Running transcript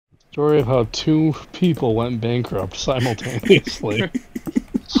Story of how two people went bankrupt simultaneously.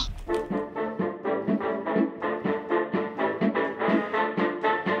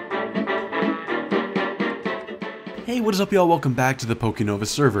 Hey, what is up y'all? Welcome back to the PokeNova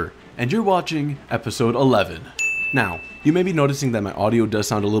server, and you're watching episode 11. Now, you may be noticing that my audio does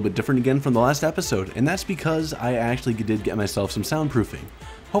sound a little bit different again from the last episode, and that's because I actually did get myself some soundproofing.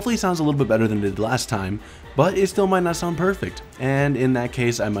 Hopefully it sounds a little bit better than it did last time, but it still might not sound perfect, and in that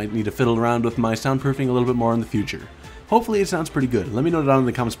case I might need to fiddle around with my soundproofing a little bit more in the future. Hopefully it sounds pretty good. Let me know down in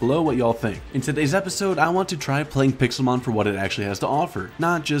the comments below what y'all think. In today's episode, I want to try playing Pixelmon for what it actually has to offer,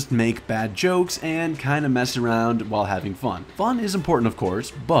 not just make bad jokes and kinda mess around while having fun. Fun is important of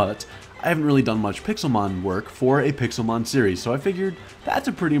course, but I haven't really done much Pixelmon work for a Pixelmon series, so I figured that's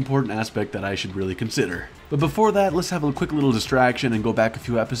a pretty important aspect that I should really consider. But before that, let's have a quick little distraction and go back a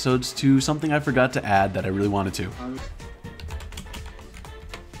few episodes to something I forgot to add that I really wanted to.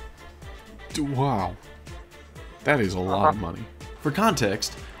 Wow. That is a lot of money. For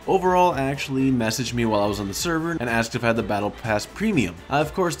context, Overall actually messaged me while I was on the server and asked if I had the Battle Pass Premium. I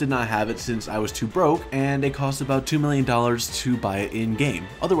of course did not have it since I was too broke, and it cost about $2 million to buy it in-game.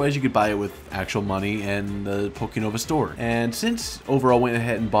 Otherwise you could buy it with actual money in the PokeNova store. And since Overall went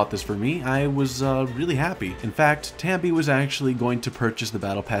ahead and bought this for me, I was really happy. In fact, Tambi was actually going to purchase the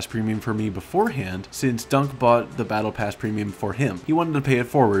Battle Pass Premium for me beforehand, since Dunk bought the Battle Pass Premium for him. He wanted to pay it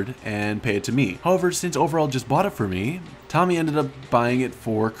forward and pay it to me. However, since Overall just bought it for me, Tommy ended up buying it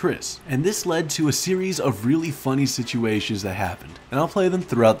for Chris, and this led to a series of really funny situations that happened, and I'll play them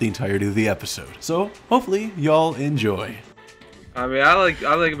throughout the entirety of the episode. So hopefully y'all enjoy. I mean, I like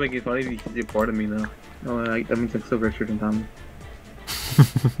making funny because you're part of me now. No, that means I'm still richer than Tommy.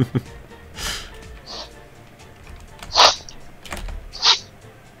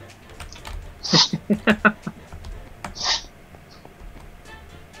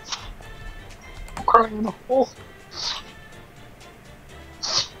 I'm crying in a hole.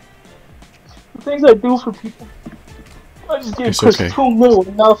 The things I do for people. I just gave Chris okay. $2 million,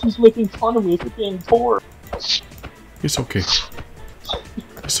 and now he's making fun of me for being poor. It's okay.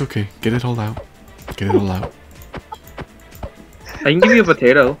 It's okay. Get it all out. Get it all out. I can give you a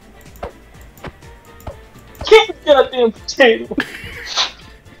potato. Get the goddamn potato.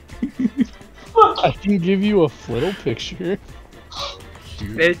 I can give you a flittle picture.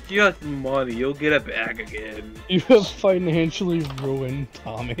 It's just money. You'll get it back again. You have financially ruined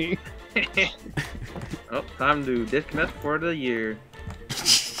Tommy. Oh, time to disconnect for the year.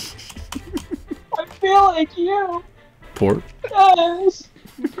 I feel like you. Poor? Yes.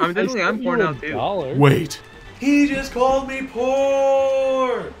 I'm poor now too. Wait. He just called me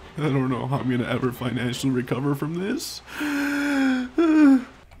poor! I don't know how I'm gonna ever financially recover from this. Ren,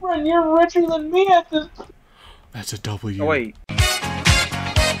 you're richer than me at this. That's a W. Oh wait.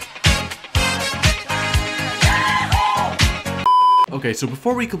 Okay, so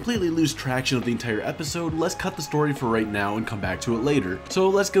before we completely lose traction of the entire episode, let's cut the story for right now and come back to it later. So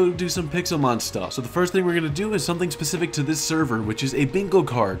let's go do some Pixelmon stuff. So the first thing we're going to do is something specific to this server, which is a bingo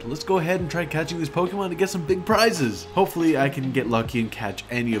card. Let's go ahead and try catching these Pokemon to get some big prizes. Hopefully I can get lucky and catch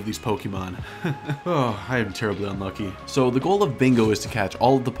any of these Pokemon. Oh, I am terribly unlucky. So the goal of bingo is to catch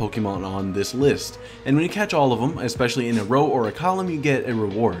all of the Pokemon on this list. And when you catch all of them, especially in a row or a column, you get a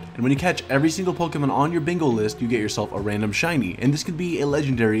reward. And when you catch every single Pokemon on your bingo list, you get yourself a random shiny. And this could be a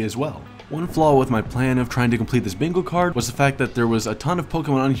legendary as well. One flaw with my plan of trying to complete this bingo card was the fact that there was a ton of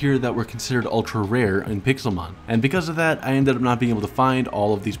Pokemon on here that were considered ultra rare in Pixelmon. And because of that, I ended up not being able to find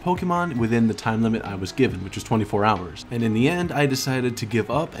all of these Pokemon within the time limit I was given, which was 24 hours. And in the end, I decided to give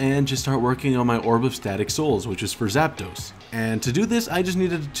up and just start working on my Orb of Static Souls, which is for Zapdos. And to do this, I just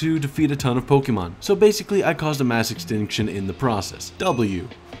needed to defeat a ton of Pokemon. So basically, I caused a mass extinction in the process. W.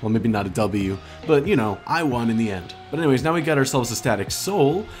 Well, maybe not a W, but you know, I won in the end. But anyways, now we got ourselves a Static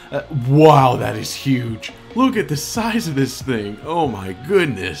Soul. Wow, that is huge. Look at the size of this thing. Oh my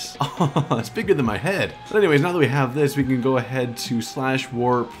goodness. Oh, it's bigger than my head. But anyways, now that we have this, we can go ahead to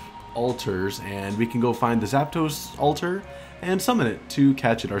 /warp altars, and we can go find the Zapdos altar and summon it to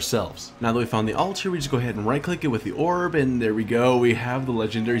catch it ourselves. Now that we found the altar, we just go ahead and right click it with the orb, and there we go, we have the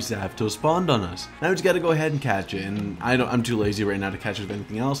legendary Zapdos spawned on us. Now we just gotta go ahead and catch it, and I'm too lazy right now to catch it with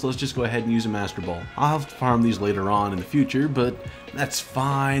anything else, so let's just go ahead and use a Master Ball. I'll have to farm these later on in the future, but that's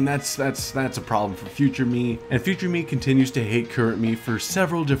fine. That's a problem for future me, and future me continues to hate current me for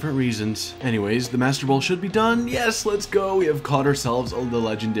several different reasons. Anyways, the Master Ball should be done. Yes, let's go. We have caught ourselves the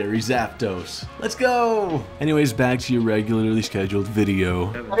legendary Zapdos. Let's go. Anyways, back to your regularly scheduled video.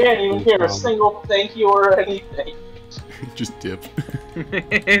 I didn't even hear a single thank you or anything. Just dip.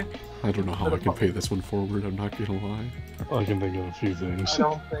 I don't know how I can pay this one forward, I'm not gonna lie. I can think of a few things. I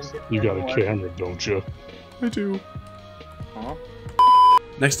don't think it's You got a gonna camera, don't you? I do. Huh?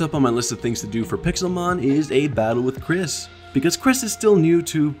 Next up on my list of things to do for Pixelmon is a battle with Chris. Because Chris is still new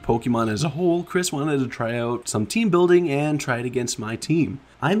to Pokemon as a whole, Chris wanted to try out some team building and try it against my team.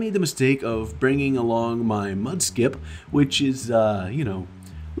 I made the mistake of bringing along my Mudskip, which is, you know,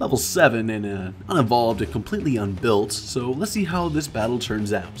 level 7 and unevolved and completely unbuilt, so let's see how this battle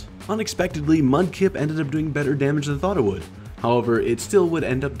turns out. Unexpectedly, Mudkip ended up doing better damage than I thought it would. However, it still would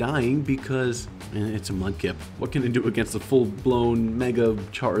end up dying because it's a Mudkip. What can it do against a full-blown Mega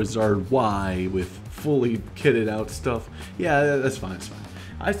Charizard Y with fully kitted out stuff? Yeah, that's fine, it's fine.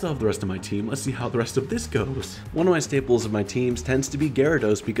 I still have the rest of my team. Let's see how the rest of this goes. One of my staples of my teams tends to be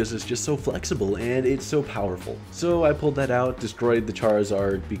Gyarados because it's just so flexible and it's so powerful. So I pulled that out, destroyed the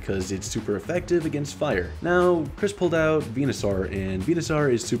Charizard because it's super effective against fire. Now, Chris pulled out Venusaur, and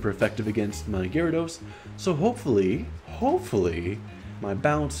Venusaur is super effective against my Gyarados. So hopefully, my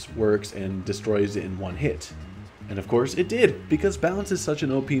bounce works and destroys it in one hit. And of course it did, because bounce is such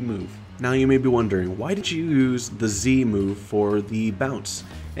an OP move. Now you may be wondering, why did you use the Z move for the bounce?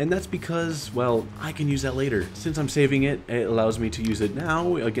 And that's because, well, I can use that later. Since I'm saving it, it allows me to use it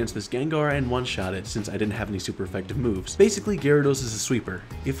now against this Gengar and one-shot it since I didn't have any super effective moves. Basically, Gyarados is a sweeper.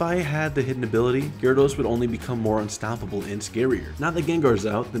 If I had the hidden ability, Gyarados would only become more unstoppable and scarier. Now that Gengar's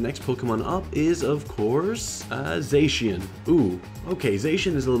out, the next Pokemon up is, of course, Zacian. Ooh, okay,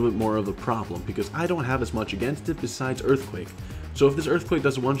 Zacian is a little bit more of a problem because I don't have as much against it besides Earthquake. So if this Earthquake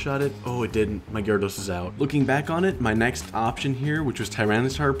doesn't one-shot it, oh it didn't, my Gyarados is out. Looking back on it, my next option here, which was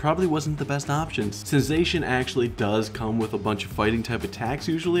Tyranitar, probably wasn't the best option. Since Zacian actually does come with a bunch of fighting type attacks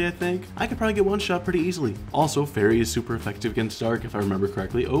usually, I think, I could probably get one-shot pretty easily. Also, Fairy is super effective against Dark if I remember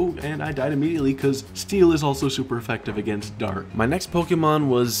correctly. Oh, and I died immediately because Steel is also super effective against Dark. My next Pokemon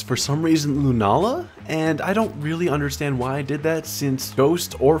was, for some reason, Lunala, and I don't really understand why I did that since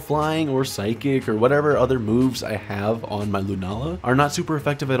Ghost or Flying or Psychic or whatever other moves I have on my Lunala are not super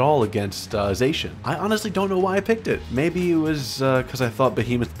effective at all against Zacian. I honestly don't know why I picked it. Maybe it was because I thought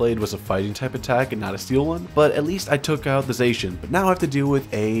Behemoth Blade was a fighting type attack and not a steel one, but at least I took out the Zacian. But now I have to deal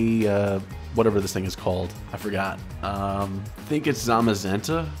with a, whatever this thing is called. I forgot. I think it's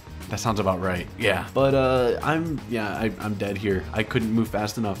Zamazenta? That sounds about right. Yeah, but I'm dead here. I couldn't move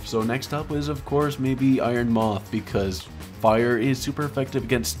fast enough. So next up is, of course, maybe Iron Moth because Fire is super effective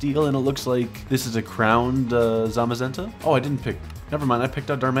against Steel, and it looks like this is a crowned Zamazenta. Oh, I didn't pick. Never mind, I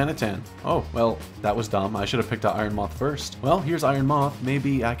picked out Darmanitan. Oh, well, that was dumb. I should have picked out Iron Moth first. Well, here's Iron Moth.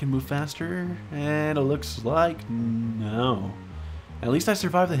 Maybe I can move faster, and it looks like no. At least I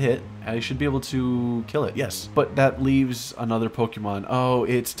survived the hit. I should be able to kill it, yes. But that leaves another Pokemon. Oh,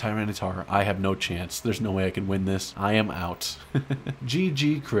 it's Tyranitar. I have no chance. There's no way I can win this. I am out.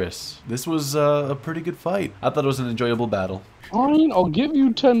 GG, Chris. This was a pretty good fight. I thought it was an enjoyable battle. Fine, I'll give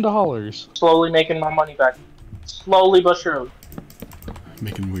you $10. Slowly making my money back. Slowly but surely.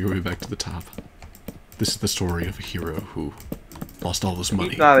 Making your way back to the top. This is the story of a hero who lost all his money.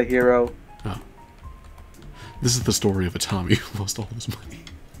 He's not a hero. Oh. This is the story of a Tommy who lost all his money.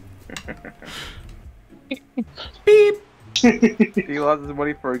 Beep! He lost his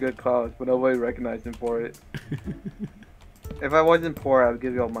money for a good cause, but nobody recognized him for it. If I wasn't poor, I would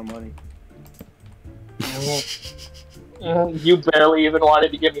give you all my money. You barely even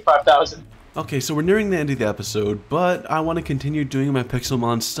wanted to give me 5,000. Okay, so we're nearing the end of the episode, but I want to continue doing my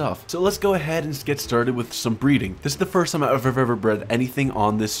Pixelmon stuff. So let's go ahead and get started with some breeding. This is the first time I've ever bred anything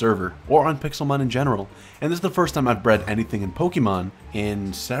on this server, or on Pixelmon in general. And this is the first time I've bred anything in Pokemon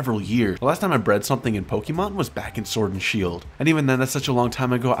in several years. The last time I bred something in Pokemon was back in Sword and Shield. And even then, that's such a long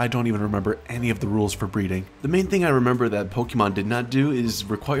time ago, I don't even remember any of the rules for breeding. The main thing I remember that Pokemon did not do is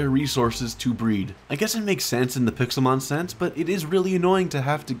require resources to breed. I guess it makes sense in the Pixelmon sense, but it is really annoying to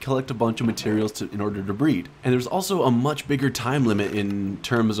have to collect a bunch of materials in order to breed. And there's also a much bigger time limit in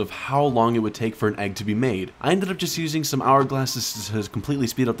terms of how long it would take for an egg to be made. I ended up just using some hourglasses to completely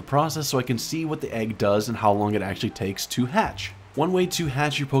speed up the process so I can see what the egg does and how long it actually takes to hatch. One way to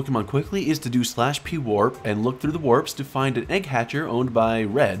hatch your Pokemon quickly is to do /P warp and look through the warps to find an egg hatcher owned by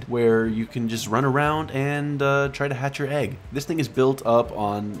Red, where you can just run around and try to hatch your egg. This thing is built up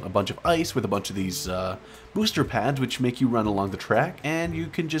on a bunch of ice with a bunch of these booster pads which make you run along the track, and you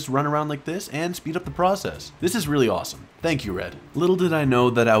can just run around like this and speed up the process. This is really awesome. Thank you, Red. Little did I know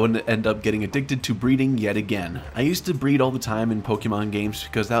that I would end up getting addicted to breeding yet again. I used to breed all the time in Pokemon games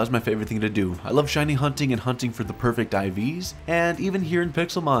because that was my favorite thing to do. I love shiny hunting and hunting for the perfect IVs, and And even here in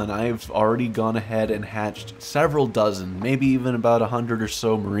Pixelmon, I've already gone ahead and hatched several dozen, maybe even about 100 or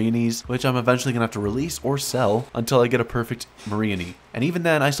so Marinis, which I'm eventually going to have to release or sell until I get a perfect Marini. And even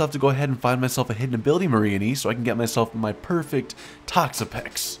then, I still have to go ahead and find myself a hidden ability Marini so I can get myself my perfect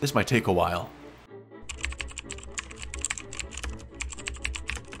Toxapex. This might take a while.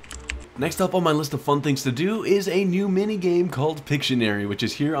 Next up on my list of fun things to do is a new minigame called Pictionary, which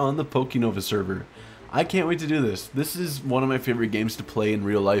is here on the PokeNova server. I can't wait to do this. This is one of my favorite games to play in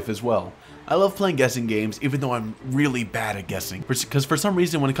real life as well. I love playing guessing games, even though I'm really bad at guessing. Because for some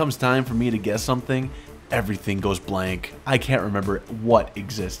reason, when it comes time for me to guess something, everything goes blank. I can't remember what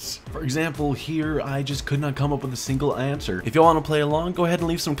exists. For example, here I just could not come up with a single answer. If you want to play along, go ahead and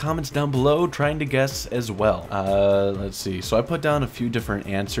leave some comments down below trying to guess as well. Let's see. So I put down a few different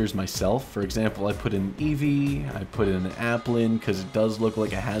answers myself. For example, I put in Eevee, I put in an Applin because it does look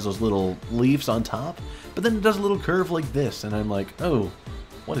like it has those little leaves on top, but then it does a little curve like this, and I'm like, oh,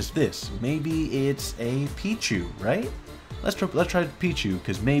 what is this? Maybe it's a Pichu, right? Let's try Pichu,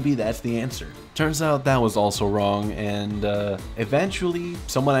 because maybe that's the answer. Turns out that was also wrong, and eventually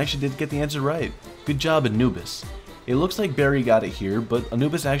someone actually did get the answer right. Good job, Anubis. It looks like Barry got it here, but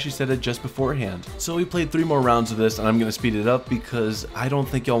Anubis actually said it just beforehand. So we played 3 more rounds of this, and I'm going to speed it up because I don't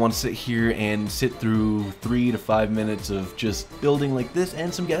think y'all want to sit here and sit through 3 to 5 minutes of just building like this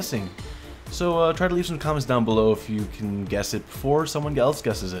and some guessing. So try to leave some comments down below if you can guess it before someone else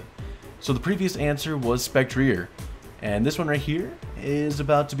guesses it. So the previous answer was Spectrier. And this one right here is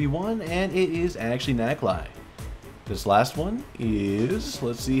about to be one, and it is actually Nacli. This last one is,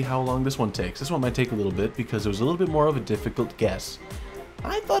 let's see how long this one takes. This one might take a little bit because it was a little bit more of a difficult guess.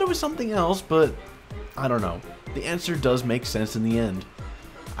 I thought it was something else, but I don't know. The answer does make sense in the end.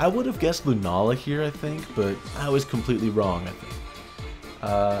 I would have guessed Lunala here, I think, but I was completely wrong,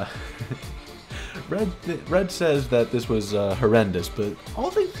 I think. Red says that this was horrendous, but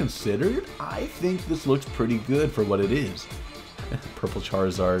all things considered, I think this looks pretty good for what it is. Purple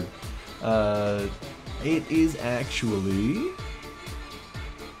Charizard. It is actually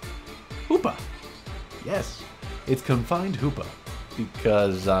Hoopa. Yes, it's Confined Hoopa.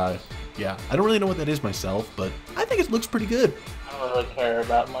 Because, yeah, I don't really know what that is myself, but I think it looks pretty good. I don't really care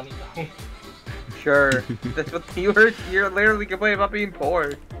about money. Sure, that's what you're literally complaining about being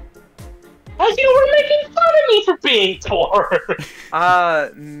poor. As you were making fun of me for being poor.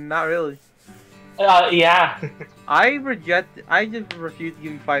 Not really. Yeah. I just refused to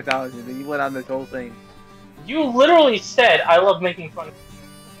give you 5,000, and you went on this whole thing. You literally said I love making fun of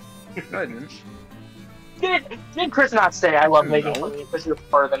you. No, I didn't. Did Chris not say I love making fun of you because you're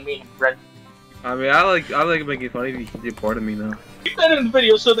poorer than me, Red? I mean, I like making fun of you because you're poor than me now. Keep that in the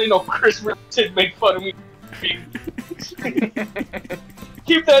video so they know Chris really did make fun of me.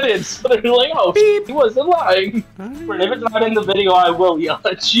 Keep that in so they're like, oh, beep, he wasn't lying. But if it's not in the video, I will yell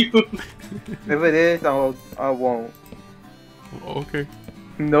at you. If it is, I won't. Okay.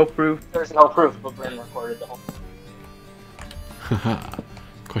 No proof. There's no proof, but Bryn recorded the whole Haha. Did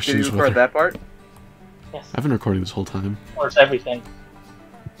Questions you record that part? Yes. I've been recording this whole time. Or it's everything.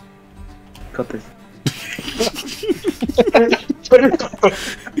 Cut this.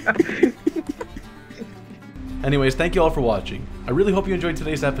 Anyways, thank you all for watching. I really hope you enjoyed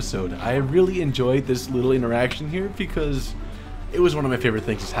today's episode. I really enjoyed this little interaction here because it was one of my favorite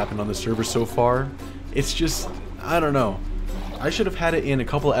things that's happened on the server so far. It's just, I don't know. I should have had it in a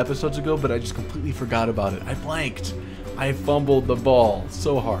couple of episodes ago, but I just completely forgot about it. I blanked. I fumbled the ball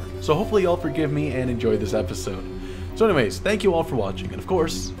so hard. So hopefully y'all forgive me and enjoy this episode. So anyways, thank you all for watching, and of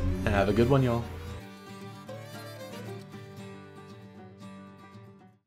course, have a good one, y'all.